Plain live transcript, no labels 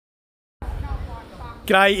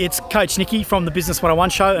G'day, it's Coach Nicky from the Business 101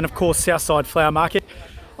 show and of course Southside Flower Market.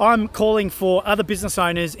 I'm calling for other business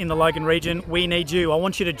owners in the Logan region. We need you. I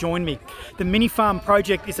want you to join me. The Mini Farm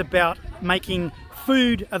project is about making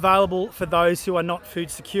food available for those who are not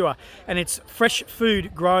food secure, and it's fresh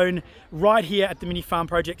food grown right here at the Mini Farm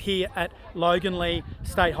project here at Loganlea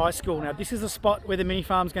State High School. Now this is a spot where the Mini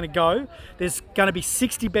Farm's going to go. There's going to be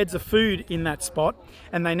 60 beds of food in that spot,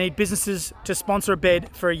 and they need businesses to sponsor a bed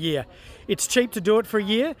for a year. It's cheap to do it for a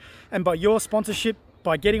year, and by your sponsorship,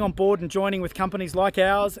 by getting on board and joining with companies like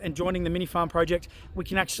ours and joining the Mini Farm project, we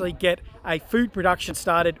can actually get a food production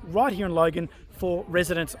started right here in Logan for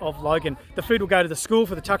residents of Logan. The food will go to the school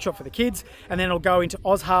for the tuck shop for the kids, and then it'll go into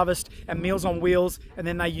OzHarvest and Meals on Wheels, and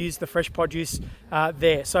then they use the fresh produce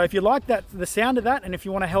there. So if you like the sound of that, and if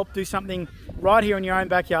you want to help do something right here in your own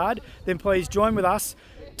backyard, then please join with us.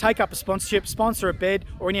 Take up a sponsorship, sponsor a bed,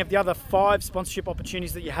 or any of the other 5 sponsorship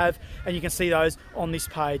opportunities that you have, and you can see those on this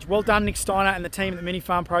page. Well done, Nick Steiner and the team at the Mini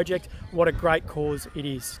Farm project. What a great cause it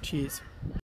is. Cheers.